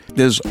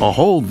There's a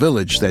whole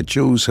village that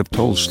Jews have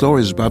told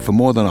stories about for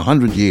more than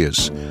 100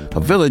 years. A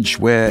village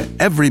where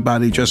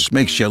everybody just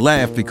makes you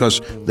laugh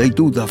because they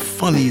do the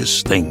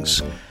funniest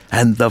things.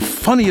 And the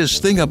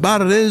funniest thing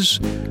about it is,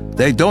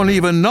 they don't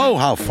even know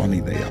how funny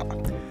they are.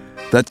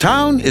 The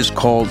town is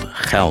called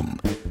Chelm.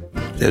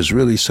 There's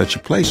really such a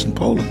place in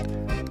Poland.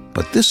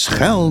 But this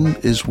Chelm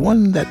is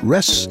one that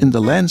rests in the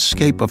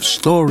landscape of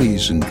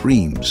stories and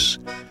dreams.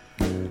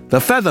 The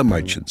Feather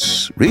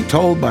Merchants,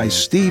 retold by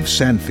Steve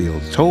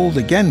Sanfield, told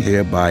again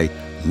here by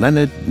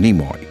Leonard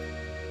Nimoy.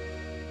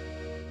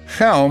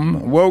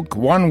 Chelm woke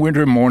one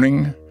winter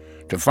morning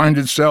to find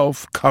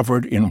itself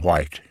covered in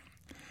white.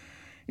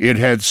 It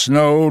had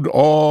snowed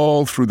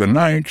all through the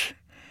night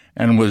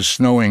and was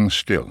snowing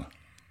still.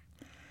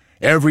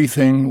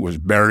 Everything was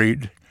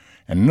buried,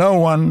 and no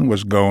one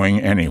was going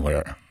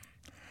anywhere.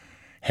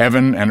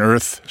 Heaven and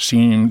earth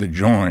seemed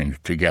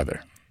joined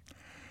together.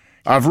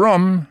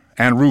 Avram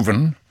and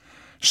Reuven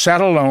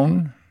sat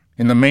alone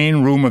in the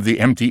main room of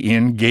the empty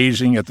inn,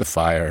 gazing at the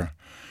fire,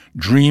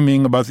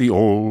 dreaming about the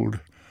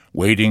old,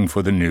 waiting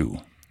for the new.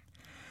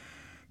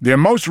 Their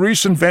most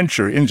recent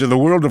venture into the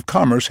world of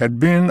commerce had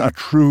been a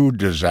true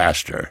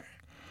disaster,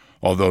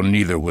 although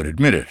neither would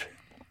admit it.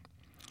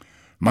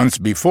 Months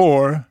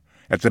before,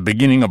 at the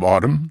beginning of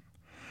autumn,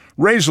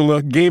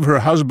 Raisela gave her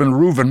husband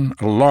Reuven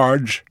a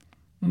large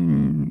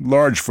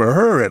for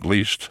her at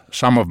least,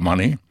 sum of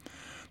money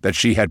that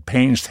she had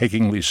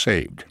painstakingly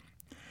saved.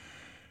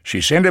 She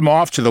sent him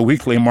off to the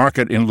weekly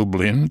market in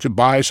Lublin to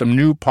buy some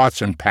new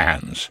pots and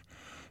pans,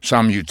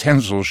 some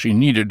utensils she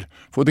needed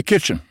for the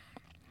kitchen.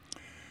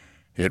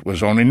 It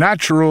was only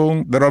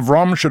natural that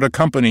Avram should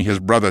accompany his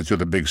brother to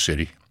the big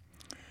city,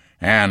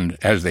 and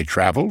as they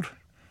traveled,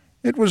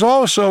 it was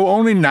also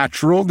only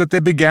natural that they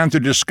began to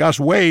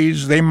discuss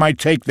ways they might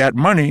take that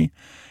money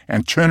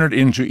and turn it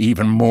into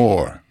even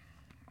more.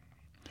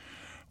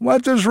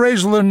 "What does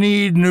Raisela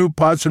need new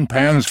pots and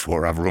pans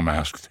for?" Avram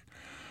asked.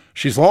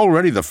 "She's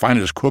already the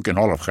finest cook in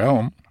all of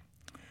Chelm.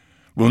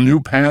 Will new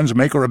pans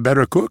make her a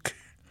better cook?"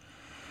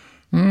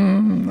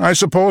 "I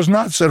suppose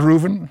not," said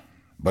Reuven,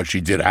 "but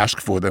she did ask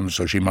for them,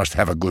 so she must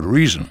have a good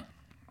reason."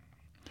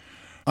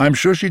 "I'm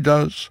sure she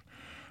does.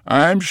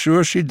 I'm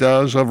sure she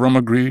does," Avram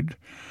agreed.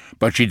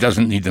 "But she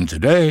doesn't need them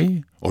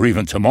today, or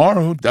even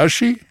tomorrow, does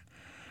she?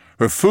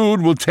 Her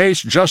food will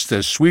taste just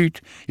as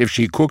sweet if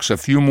she cooks a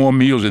few more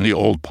meals in the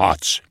old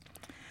pots.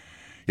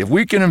 If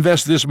we can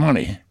invest this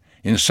money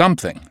in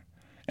something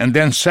and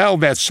then sell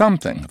that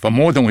something for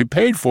more than we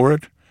paid for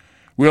it,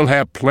 we'll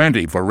have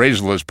plenty for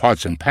Raisela's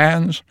pots and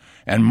pans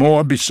and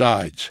more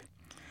besides.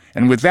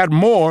 And with that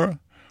more,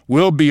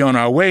 we'll be on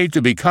our way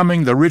to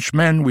becoming the rich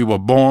men we were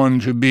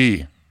born to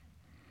be."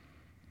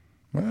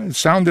 Well, it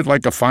sounded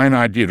like a fine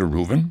idea to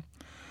Reuven.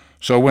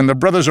 So when the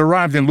brothers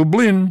arrived in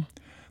Lublin,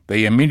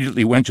 they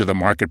immediately went to the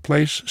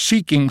marketplace,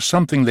 seeking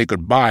something they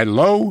could buy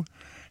low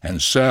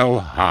and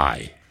sell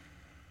high.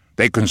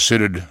 They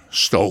considered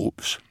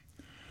stoves.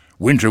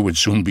 Winter would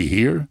soon be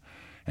here,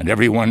 and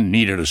everyone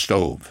needed a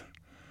stove.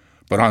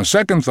 But on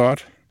second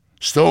thought,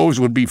 stoves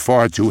would be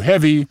far too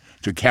heavy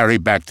to carry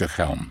back to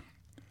Chelm.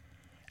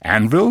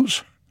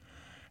 Anvils?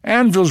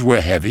 Anvils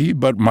were heavy,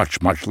 but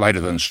much, much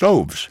lighter than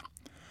stoves.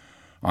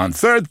 On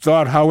third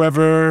thought,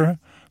 however,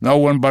 no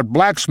one but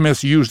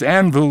blacksmiths used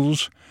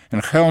anvils,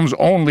 and Chelm's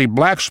only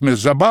blacksmith,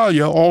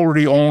 Zabalia,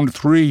 already owned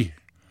 3.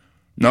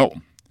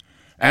 No,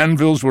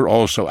 anvils were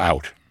also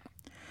out.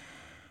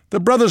 The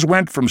brothers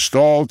went from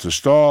stall to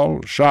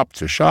stall, shop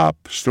to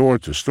shop, store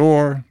to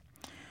store.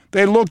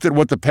 They looked at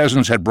what the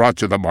peasants had brought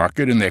to the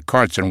market in their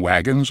carts and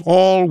wagons,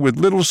 all with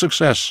little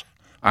success,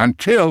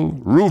 until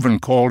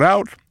Reuven called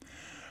out,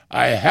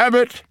 "I have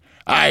it!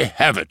 I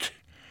have it!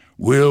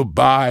 We'll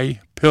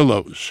buy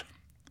pillows."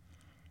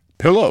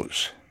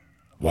 "Pillows?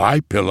 Why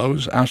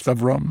pillows?" asked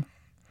Avram.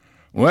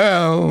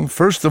 "Well,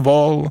 first of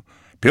all,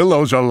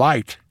 pillows are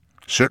light,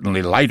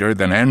 certainly lighter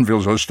than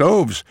anvils or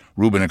stoves,"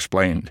 Reuben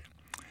explained.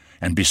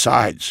 "And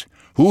besides,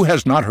 who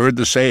has not heard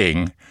the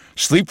saying,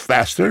 'Sleep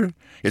faster,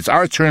 it's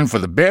our turn for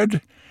the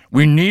bed,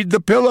 we need the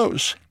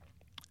pillows'?"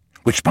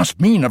 "Which must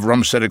mean,"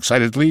 Avram said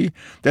excitedly,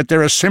 "that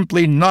there are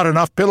simply not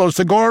enough pillows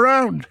to go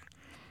around."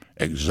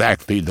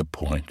 "Exactly the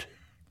point."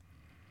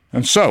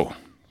 And so,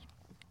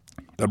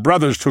 the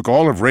brothers took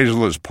all of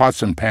Raisela's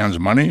pots and pans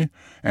money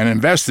and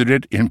invested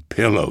it in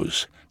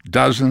pillows,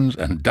 dozens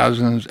and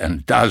dozens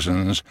and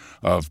dozens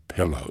of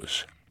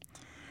pillows.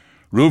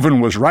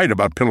 Reuven was right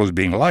about pillows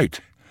being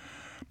light,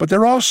 but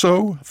they're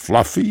also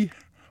fluffy,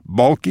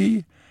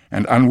 bulky,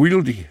 and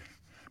unwieldy,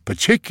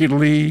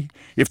 particularly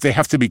if they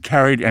have to be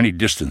carried any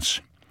distance.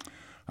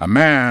 A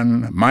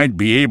man might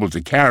be able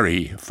to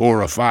carry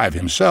 4 or 5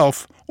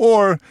 himself,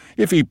 or,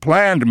 if he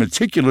planned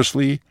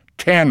meticulously,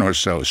 10 or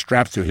so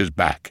strapped to his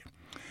back.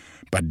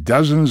 But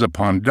dozens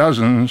upon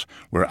dozens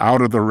were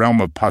out of the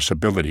realm of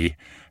possibility,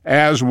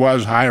 as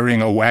was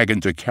hiring a wagon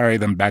to carry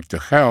them back to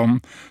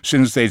Chelm,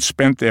 since they'd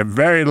spent their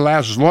very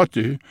last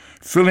zloty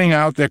filling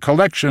out their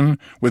collection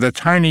with a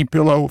tiny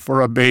pillow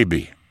for a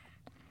baby.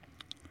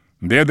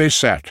 There they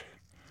sat,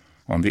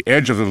 on the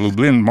edge of the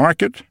Lublin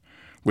market,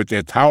 with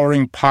their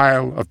towering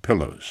pile of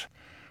pillows.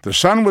 The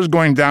sun was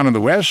going down in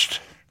the west.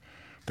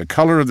 The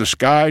color of the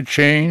sky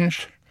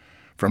changed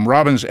from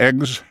robin's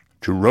eggs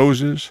to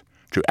roses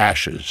to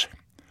ashes.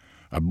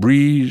 A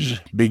breeze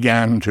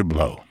began to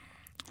blow.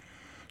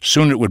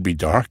 Soon it would be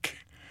dark,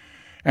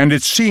 and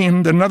it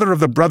seemed another of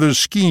the brothers'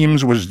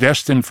 schemes was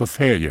destined for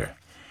failure.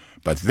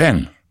 But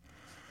then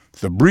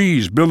the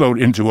breeze billowed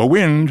into a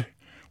wind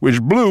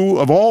which blew,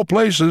 of all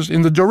places,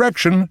 in the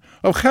direction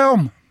of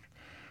Chelm.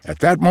 At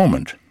that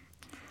moment,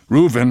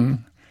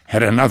 Reuben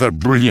had another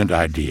brilliant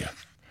idea.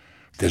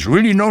 There's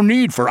really no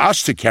need for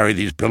us to carry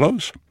these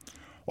pillows.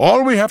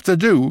 All we have to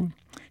do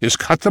is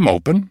cut them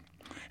open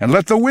and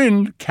let the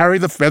wind carry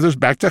the feathers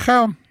back to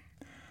Chelm.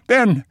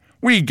 Then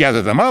we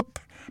gather them up,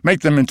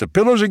 make them into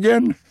pillows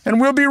again, and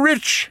we'll be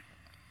rich.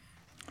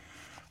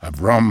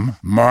 Avram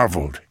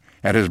marveled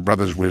at his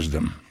brother's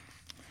wisdom.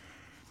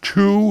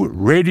 2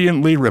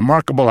 radiantly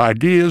remarkable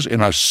ideas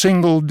in a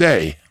single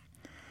day.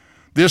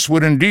 This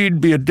would indeed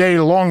be a day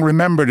long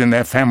remembered in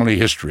their family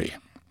history.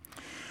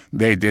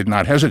 They did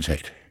not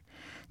hesitate.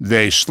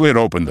 They slid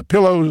open the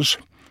pillows,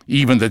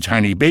 even the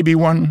tiny baby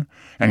one,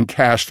 and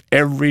cast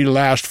every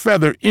last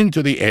feather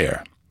into the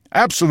air,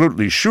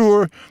 absolutely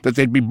sure that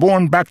they'd be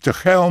borne back to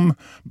Chelm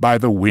by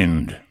the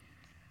wind.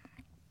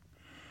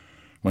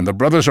 When the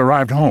brothers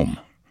arrived home,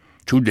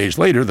 2 days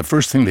later, the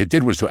first thing they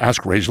did was to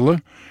ask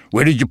Raisela,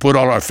 "Where did you put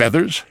all our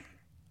feathers?"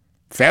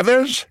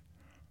 "Feathers?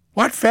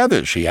 What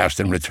feathers?" she asked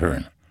in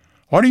return.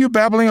 "What are you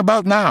babbling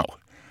about now?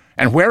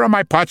 And where are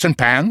my pots and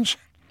pans?"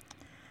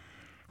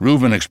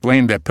 Reuben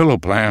explained their pillow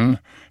plan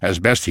as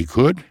best he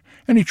could,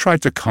 and he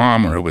tried to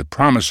calm her with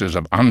promises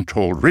of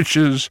untold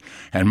riches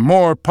and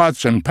more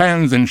pots and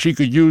pans than she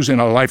could use in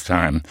a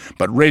lifetime.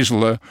 But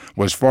Raisela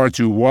was far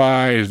too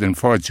wise and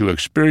far too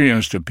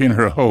experienced to pin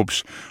her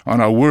hopes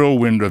on a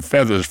whirlwind of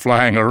feathers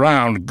flying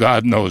around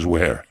God knows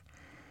where.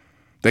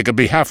 They could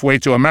be halfway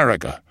to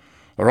America,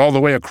 or all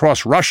the way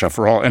across Russia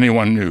for all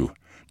anyone knew.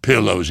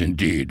 Pillows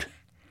indeed.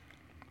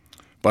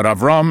 But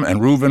Avram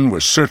and Reuben were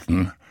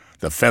certain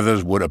the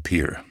feathers would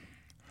appear.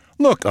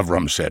 "Look,"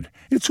 Avram said,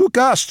 "it took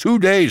us 2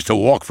 days to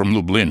walk from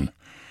Lublin.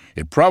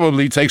 It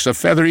probably takes a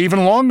feather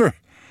even longer,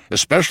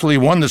 especially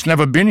one that's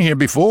never been here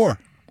before."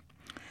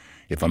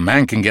 "If a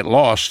man can get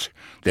lost,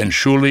 then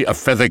surely a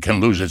feather can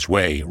lose its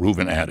way,"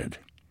 Reuben added.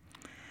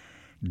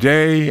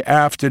 Day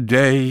after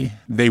day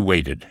they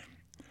waited.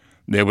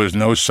 There was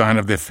no sign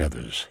of their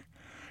feathers,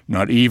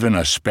 not even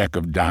a speck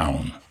of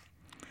down.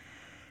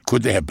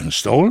 Could they have been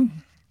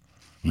stolen?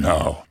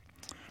 No.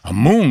 A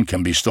moon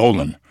can be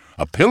stolen.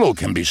 A pillow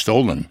can be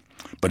stolen.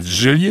 But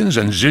zillions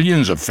and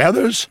zillions of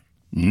feathers?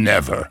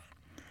 Never.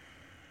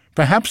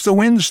 Perhaps the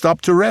wind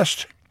stopped to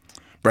rest.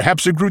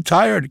 Perhaps it grew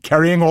tired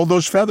carrying all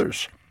those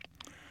feathers.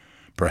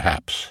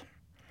 Perhaps.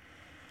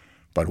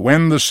 But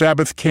when the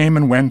Sabbath came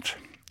and went,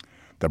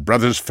 the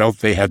brothers felt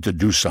they had to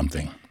do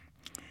something.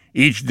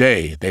 Each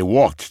day they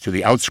walked to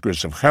the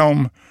outskirts of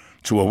Chelm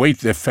to await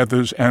their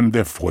feathers and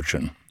their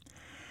fortune.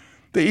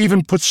 They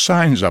even put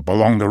signs up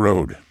along the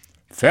road.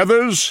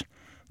 "Feathers,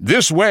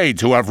 this way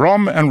to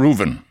Avram and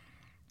Reuben."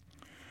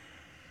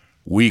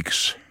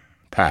 Weeks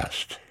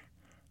passed.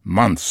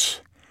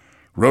 Months.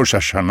 Rosh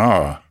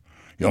Hashanah,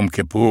 Yom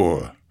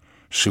Kippur,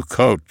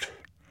 Sukkot.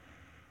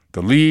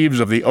 The leaves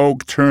of the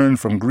oak turned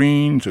from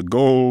green to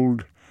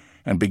gold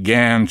and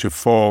began to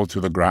fall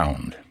to the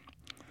ground.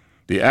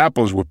 The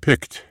apples were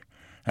picked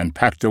and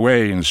packed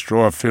away in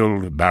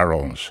straw-filled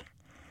barrels.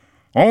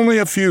 Only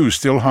a few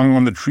still hung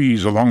on the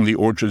trees along the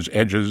orchard's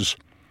edges,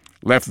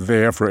 left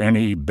there for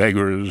any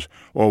beggars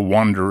or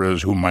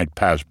wanderers who might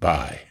pass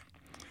by.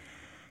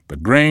 The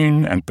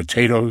grain and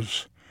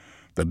potatoes,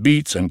 the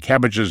beets and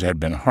cabbages had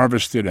been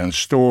harvested and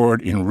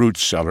stored in root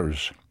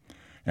cellars,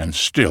 and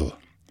still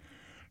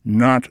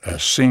not a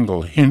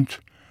single hint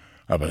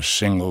of a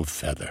single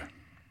feather.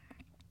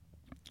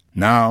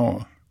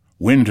 Now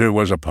winter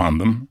was upon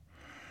them,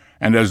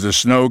 and as the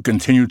snow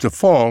continued to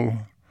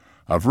fall,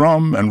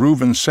 Avram and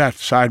Reuben sat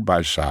side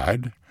by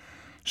side,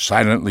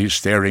 silently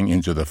staring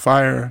into the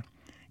fire,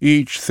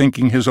 each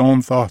thinking his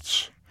own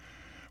thoughts,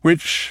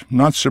 which,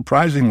 not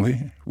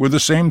surprisingly, were the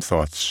same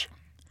thoughts.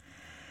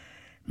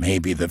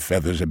 Maybe the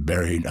feathers are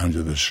buried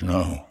under the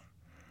snow.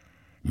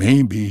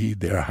 Maybe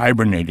they're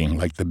hibernating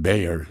like the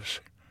bears.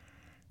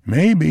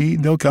 Maybe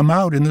they'll come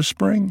out in the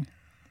spring.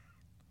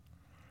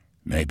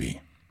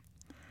 Maybe.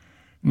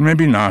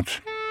 Maybe not.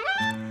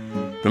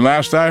 The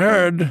last I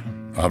heard,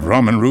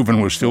 Avram and Reuben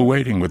were still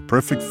waiting with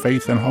perfect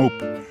faith and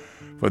hope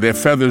for their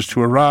feathers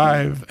to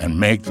arrive and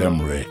make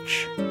them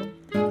rich.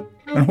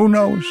 And who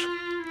knows?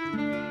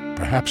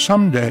 Perhaps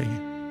someday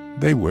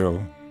they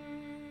will.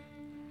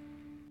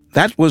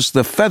 That was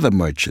The Feather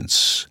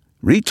Merchants,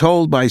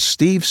 retold by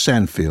Steve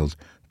Sanfield,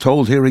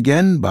 told here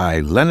again by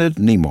Leonard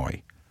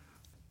Nimoy.